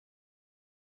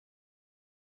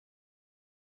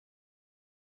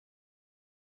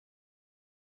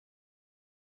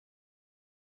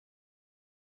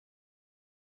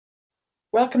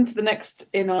Welcome to the next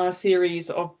in our series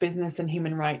of business and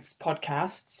human rights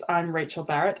podcasts. I'm Rachel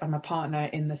Barrett. I'm a partner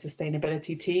in the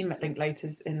sustainability team at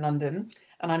Linklaters in London.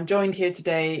 And I'm joined here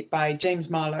today by James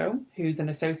Marlowe, who's an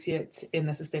associate in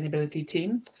the sustainability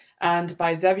team, and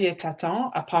by Xavier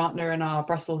Tatin, a partner in our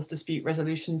Brussels dispute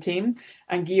resolution team,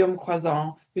 and Guillaume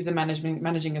Croissant, who's a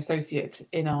managing associate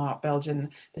in our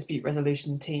Belgian dispute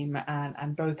resolution team,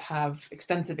 and both have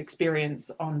extensive experience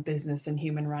on business and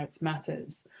human rights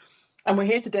matters. And we're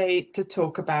here today to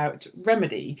talk about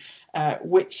remedy,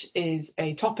 which is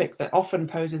a topic that often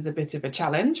poses a bit of a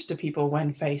challenge to people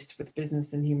when faced with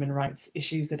business and human rights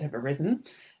issues that have arisen.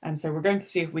 And so we're going to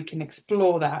see if we can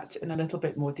explore that in a little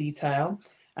bit more detail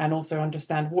and also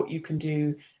understand what you can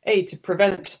do, A, to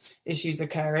prevent issues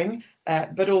occurring,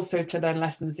 but also to learn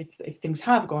lessons if things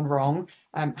have gone wrong.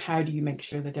 How do you make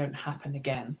sure they don't happen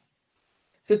again?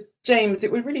 So, James,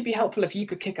 it would really be helpful if you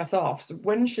could kick us off. So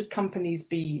when should companies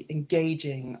be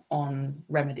engaging on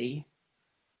remedy?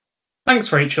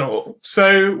 Thanks, Rachel.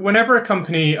 So whenever a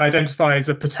company identifies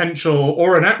a potential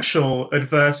or an actual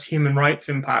adverse human rights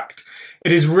impact,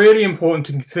 it is really important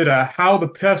to consider how the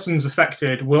persons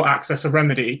affected will access a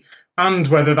remedy and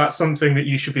whether that's something that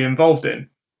you should be involved in.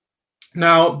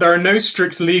 Now, there are no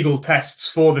strict legal tests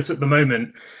for this at the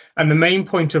moment, and the main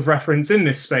point of reference in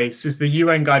this space is the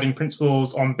UN Guiding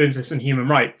Principles on Business and Human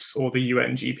Rights, or the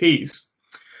UNGPs.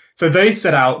 So they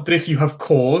set out that if you have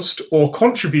caused or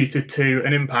contributed to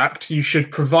an impact, you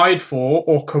should provide for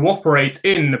or cooperate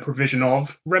in the provision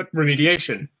of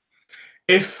remediation.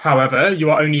 If, however, you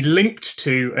are only linked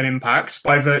to an impact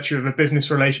by virtue of a business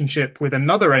relationship with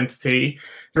another entity,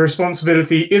 the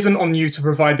responsibility isn't on you to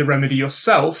provide the remedy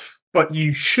yourself, but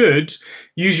you should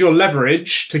use your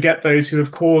leverage to get those who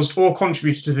have caused or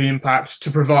contributed to the impact to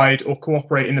provide or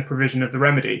cooperate in the provision of the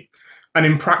remedy. And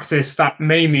in practice, that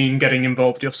may mean getting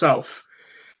involved yourself.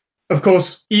 Of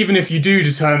course, even if you do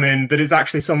determine that it's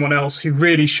actually someone else who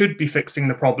really should be fixing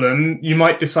the problem, you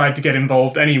might decide to get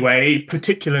involved anyway,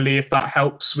 particularly if that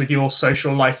helps with your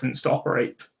social license to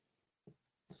operate.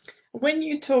 When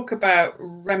you talk about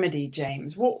remedy,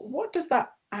 James, what does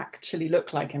that actually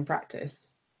look like in practice?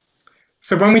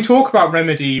 So when we talk about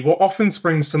remedy, what often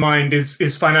springs to mind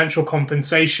is financial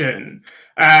compensation.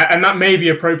 And that may be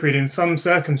appropriate in some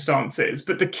circumstances,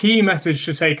 but the key message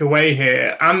to take away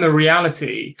here and the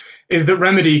reality is that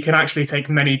remedy can actually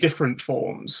take many different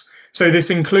forms. So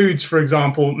this includes, for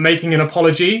example, making an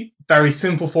apology, very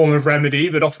simple form of remedy,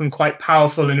 but often quite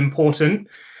powerful and important,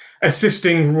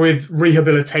 assisting with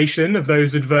rehabilitation of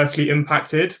those adversely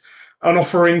impacted, and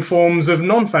offering forms of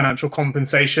non-financial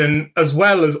compensation, as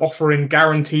well as offering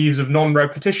guarantees of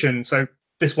non-repetition, so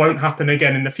this won't happen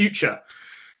again in the future.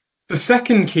 The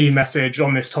second key message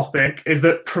on this topic is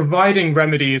that providing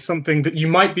remedy is something that you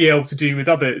might be able to do with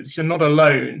others. You're not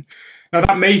alone. Now,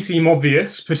 that may seem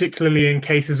obvious, particularly in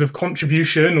cases of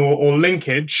contribution or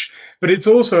linkage, but it's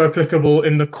also applicable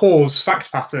in the cause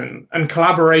fact pattern, and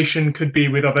collaboration could be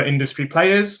with other industry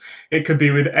players, it could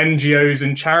be with NGOs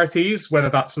and charities, whether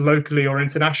that's locally or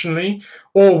internationally,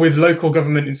 or with local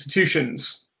government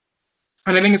institutions.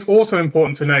 And I think it's also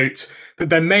important to note that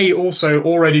there may also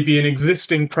already be an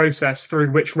existing process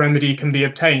through which remedy can be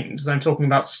obtained. I'm talking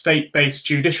about state-based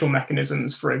judicial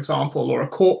mechanisms, for example, or a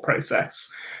court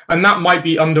process. And that might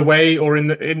be underway or in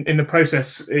the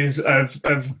process is of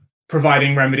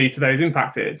providing remedy to those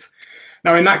impacted.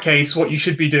 Now, in that case, what you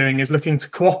should be doing is looking to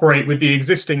cooperate with the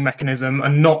existing mechanism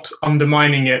and not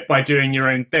undermining it by doing your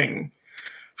own thing.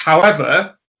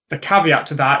 However, the caveat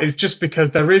to that is just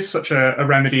because there is such a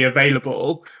remedy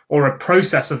available or a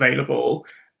process available,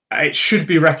 it should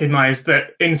be recognized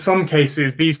that in some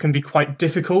cases, these can be quite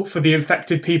difficult for the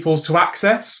affected peoples to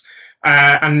access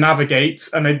and navigate,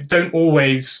 and they don't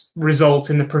always result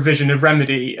in the provision of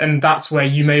remedy. And that's where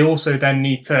you may also then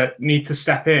need to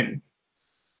step in.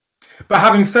 But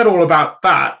having said all about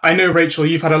that, I know, Rachel,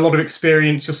 you've had a lot of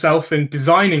experience yourself in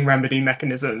designing remedy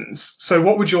mechanisms. So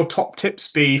what would your top tips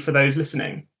be for those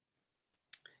listening?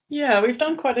 Yeah, we've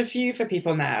done quite a few for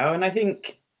people now, and I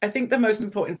think the most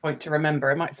important point to remember,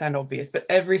 it might sound obvious, but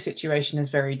every situation is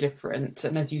very different.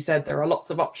 And as you said, there are lots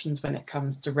of options when it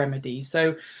comes to remedy.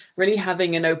 So really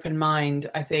having an open mind,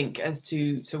 I think, as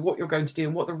to what you're going to do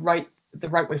and what the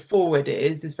right way forward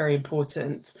is very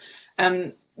important.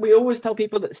 We always tell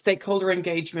people that stakeholder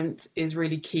engagement is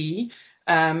really key.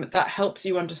 That helps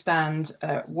you understand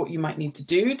what you might need to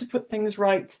do to put things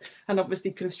right. And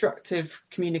obviously constructive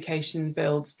communication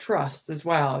builds trust as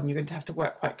well. And you're going to have to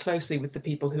work quite closely with the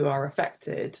people who are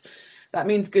affected. That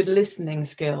means good listening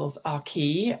skills are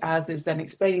key, as is then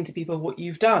explaining to people what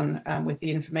you've done with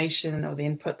the information or the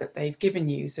input that they've given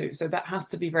you. So that has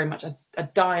to be very much a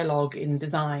dialogue in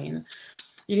design.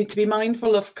 You need to be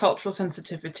mindful of cultural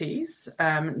sensitivities.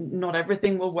 Not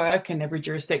everything will work in every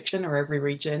jurisdiction or every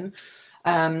region.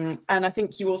 And I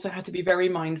think you also had to be very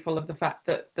mindful of the fact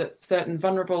that certain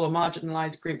vulnerable or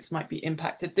marginalized groups might be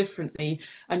impacted differently,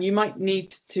 and you might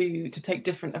need to take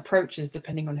different approaches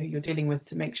depending on who you're dealing with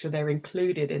to make sure they're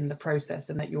included in the process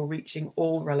and that you're reaching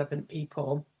all relevant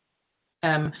people.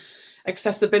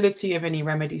 Accessibility of any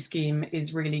remedy scheme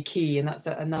is really key, and that's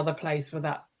another place where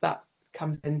that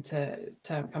comes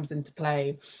into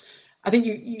play. I think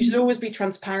you should always be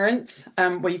transparent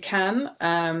where you can.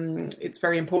 It's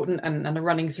very important, and a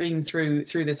running theme through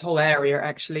this whole area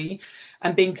actually,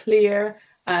 and being clear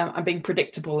and being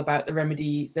predictable about the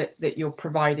remedy that you're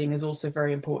providing is also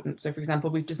very important. So, for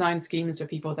example, we've designed schemes for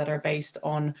people that are based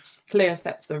on clear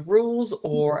sets of rules,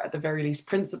 or at the very least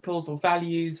principles or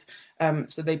values,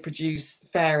 so they produce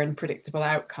fair and predictable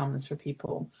outcomes for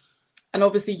people. And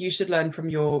obviously you should learn from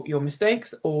your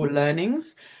mistakes or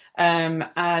learnings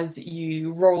as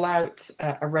you roll out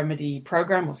a remedy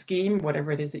program or scheme,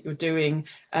 whatever it is that you're doing.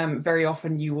 Very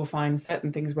often you will find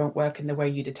certain things won't work in the way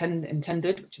you'd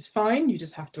intended, which is fine. You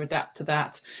just have to adapt to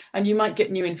that. And you might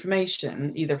get new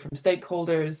information either from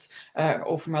stakeholders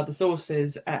or from other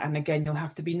sources. And again, you'll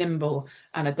have to be nimble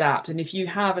and adapt. And if you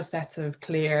have a set of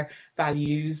clear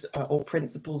values or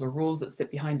principles or rules that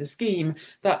sit behind the scheme,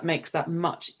 that makes that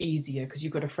much easier because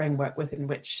you've got a framework within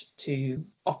which to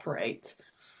operate.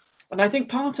 And I think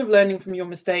part of learning from your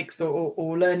mistakes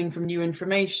or learning from new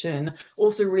information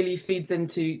also really feeds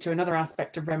into another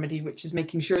aspect of remedy, which is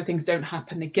making sure things don't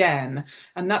happen again.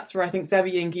 And that's where I think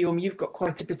Xavier and Guillaume, you've got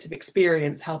quite a bit of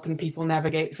experience helping people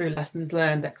navigate through lessons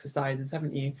learned exercises,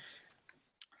 haven't you?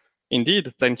 Indeed,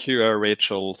 thank you,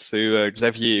 Rachel. So,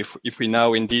 Xavier, if we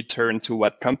now indeed turn to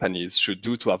what companies should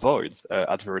do to avoid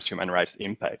adverse human rights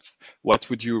impacts, what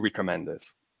would you recommend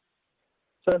us?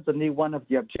 Certainly, one of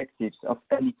the objectives of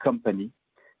any company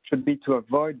should be to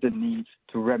avoid the need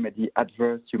to remedy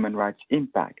adverse human rights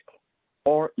impact,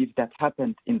 or if that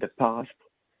happened in the past,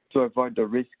 to avoid the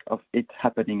risk of it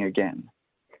happening again.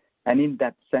 And in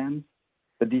that sense,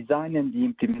 the design and the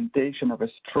implementation of a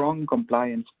strong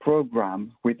compliance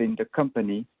program within the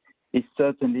company is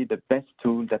certainly the best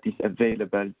tool that is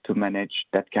available to manage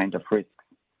that kind of risk.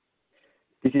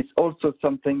 This is also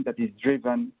something that is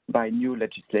driven by new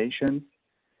legislation,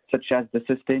 such as the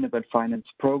Sustainable Finance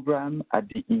Programme at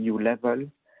the EU level,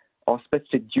 or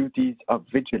specific duties of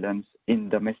vigilance in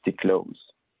domestic laws.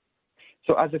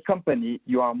 So as a company,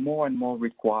 you are more and more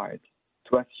required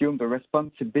to assume the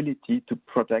responsibility to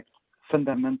protect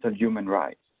fundamental human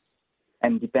rights.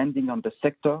 And depending on the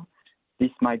sector,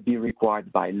 this might be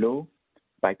required by law,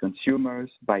 by consumers,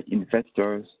 by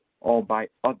investors, or by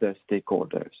other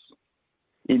stakeholders.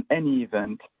 In any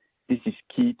event, this is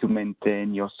key to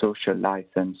maintain your social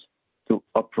license to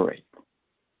operate.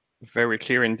 Very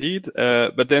clear indeed.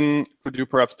 But then could you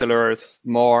perhaps tell us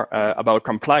more about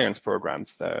compliance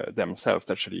programs themselves,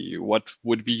 actually? What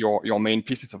would be your main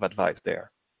pieces of advice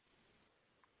there?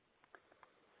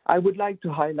 I would like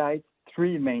to highlight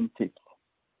three main tips.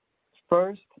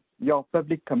 First, your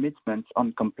public commitments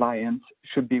on compliance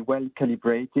should be well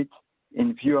calibrated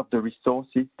in view of the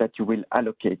resources that you will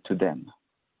allocate to them.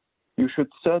 You should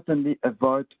certainly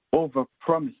avoid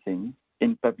over-promising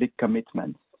in public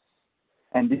commitments.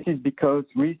 And this is because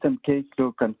recent case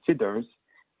law considers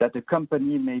that a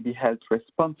company may be held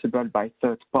responsible by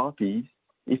third parties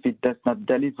if it does not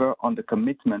deliver on the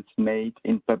commitments made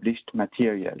in published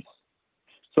materials.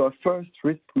 So a first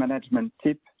risk management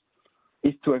tip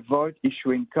is to avoid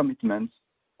issuing commitments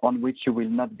on which you will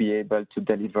not be able to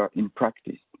deliver in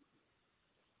practice.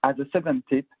 As a second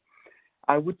tip,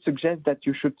 I would suggest that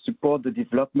you should support the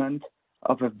development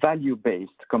of a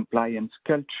value-based compliance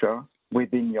culture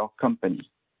within your company.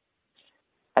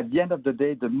 At the end of the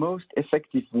day, the most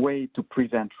effective way to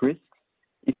prevent risks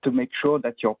is to make sure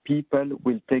that your people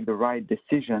will take the right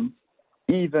decisions,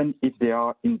 even if they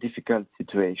are in difficult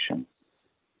situations.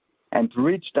 And to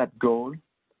reach that goal,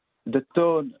 the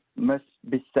tone must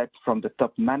be set from the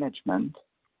top management.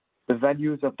 The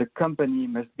values of the company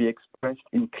must be expressed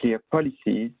in clear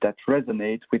policies that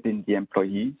resonate within the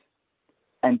employees,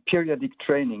 and periodic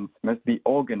trainings must be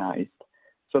organized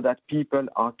so that people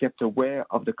are kept aware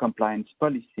of the compliance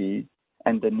policies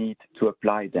and the need to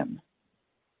apply them.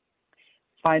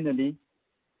 Finally,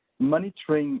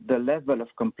 monitoring the level of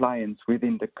compliance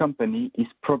within the company is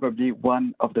probably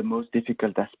one of the most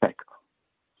difficult aspects.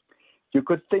 You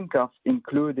could think of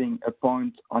including a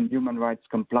point on human rights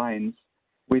compliance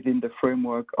within the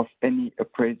framework of any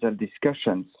appraisal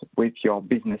discussions with your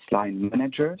business line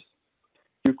managers.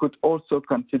 You could also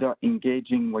consider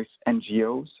engaging with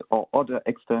NGOs or other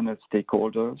external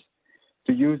stakeholders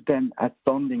to use them as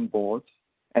sounding boards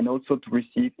and also to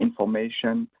receive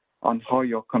information on how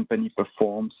your company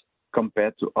performs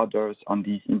compared to others on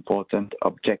these important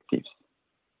objectives.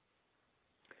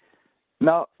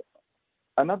 Now,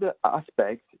 another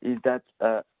aspect is that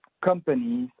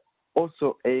companies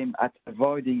also aim at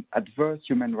avoiding adverse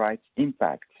human rights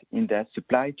impacts in their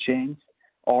supply chains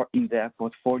or in their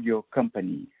portfolio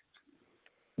companies.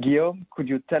 Guillaume, could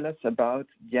you tell us about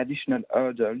the additional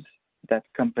hurdles that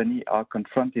companies are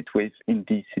confronted with in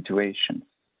these situations?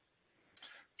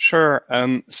 Sure.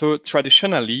 So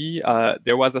traditionally,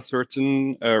 there was a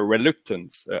certain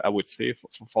reluctance, I would say,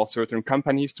 for certain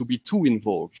companies to be too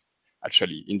involved,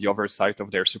 actually, in the oversight of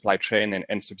their supply chain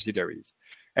and subsidiaries.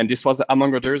 And this was,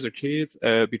 among others, the case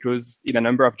because in a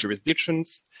number of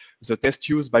jurisdictions, the test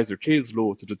used by the case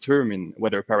law to determine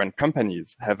whether parent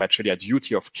companies have actually a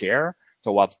duty of care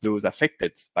towards those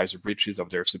affected by the breaches of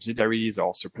their subsidiaries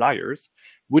or suppliers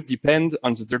would depend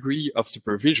on the degree of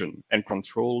supervision and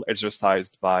control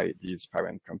exercised by these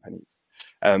parent companies.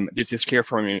 This is clear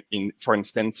for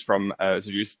instance, from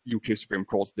the UK Supreme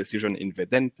Court's decision in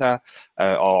Vedanta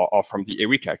or from the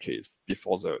Erika case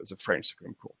before the French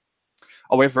Supreme Court.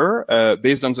 However,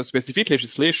 based on the specific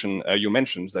legislation you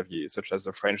mentioned, Xavier, such as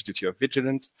the French duty of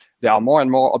vigilance, there are more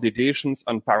and more obligations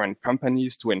on parent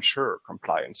companies to ensure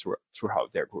compliance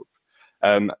throughout their group.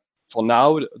 For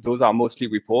now, those are mostly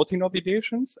reporting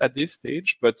obligations at this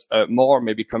stage, but more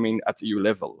may be coming at EU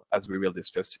level, as we will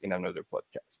discuss in another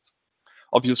podcast.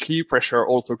 Obviously, pressure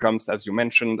also comes, as you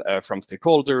mentioned, from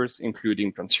stakeholders,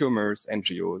 including consumers,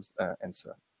 NGOs, and so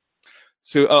on.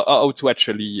 So how to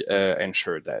actually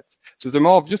ensure that? So the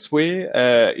more obvious way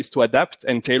is to adapt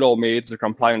and tailor-made the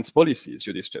compliance policies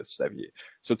you discussed, Xavier.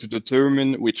 So to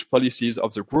determine which policies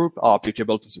of the group are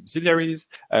applicable to subsidiaries,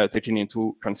 taking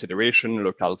into consideration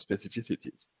local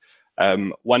specificities.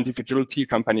 One difficulty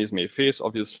companies may face,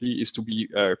 obviously, is to be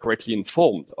correctly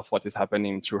informed of what is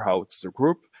happening throughout the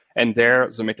group. And there,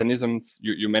 the mechanisms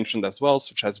you mentioned as well,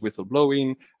 such as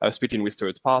whistleblowing, speaking with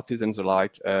third parties and the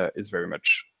like, is very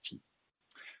much key.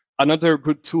 Another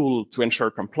good tool to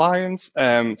ensure compliance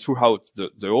throughout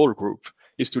the whole group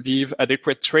is to give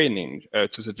adequate training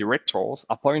to the directors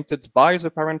appointed by the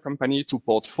parent company to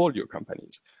portfolio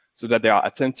companies, so that they are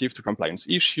attentive to compliance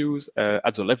issues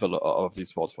at the level of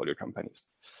these portfolio companies.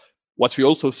 What we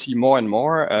also see more and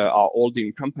more are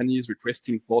holding companies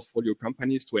requesting portfolio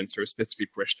companies to answer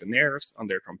specific questionnaires on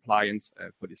their compliance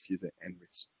policies and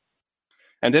risks.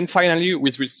 And then finally,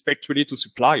 with respect really to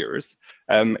suppliers,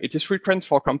 it is frequent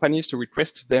for companies to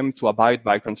request them to abide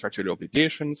by contractual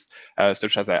obligations,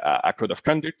 such as a code of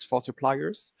conduct for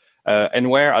suppliers, and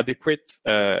where adequate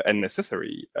and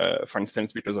necessary, for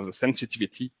instance, because of the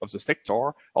sensitivity of the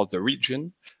sector or the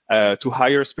region, to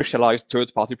hire specialized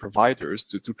third-party providers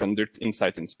to conduct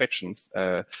in-site inspections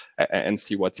and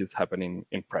see what is happening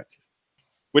in practice.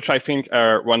 Which I think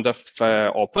are one of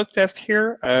our podcast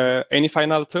here. Any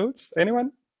final thoughts,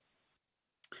 anyone?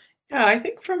 Yeah, I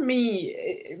think for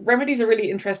me, remedy is a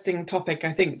really interesting topic.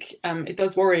 I think it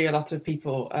does worry a lot of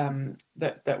people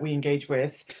that we engage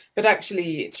with, but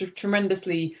actually it's a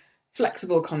tremendously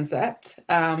flexible concept.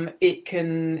 It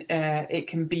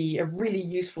can be a really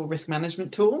useful risk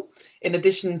management tool, in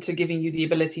addition to giving you the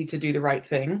ability to do the right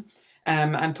thing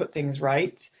and put things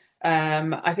right.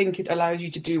 I think it allows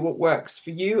you to do what works for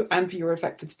you and for your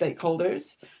affected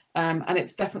stakeholders. And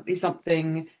it's definitely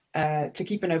something to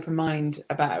keep an open mind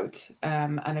about.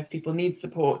 And if people need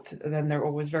support, then they're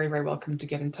always very, very welcome to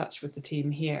get in touch with the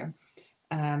team here.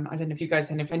 I don't know if you guys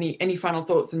have any final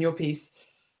thoughts on your piece.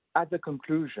 As a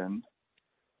conclusion,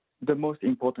 the most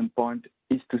important point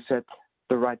is to set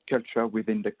the right culture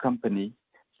within the company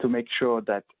to make sure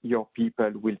that your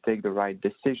people will take the right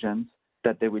decisions,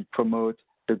 that they will promote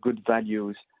the good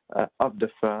values of the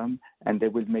firm, and they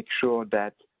will make sure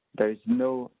that there is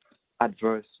no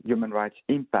adverse human rights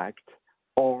impact,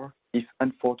 or if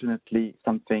unfortunately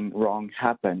something wrong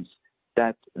happens,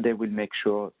 that they will make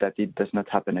sure that it does not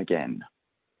happen again.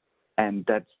 And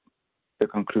that's the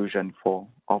conclusion for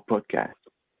our podcast.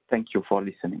 Thank you for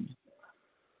listening.